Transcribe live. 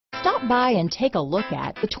Stop by and take a look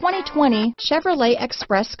at the 2020 Chevrolet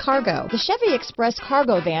Express Cargo. The Chevy Express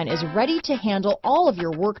Cargo van is ready to handle all of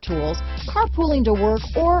your work tools, carpooling to work,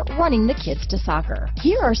 or running the kids to soccer.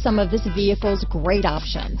 Here are some of this vehicle's great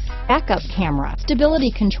options: backup camera, stability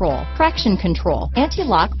control, traction control,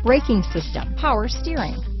 anti-lock braking system, power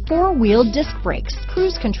steering, four-wheel disc brakes,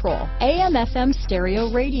 cruise control, AM/FM stereo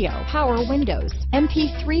radio, power windows,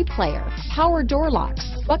 MP3 player, power door locks,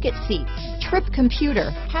 bucket seats, trip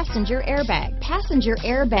computer, passenger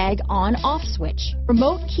airbag on/off switch,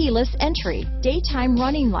 remote keyless entry, daytime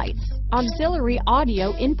running lights, auxiliary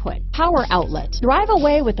audio input, power outlet. Drive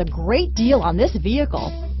away with a great deal on this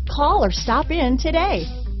vehicle. Call or stop in today.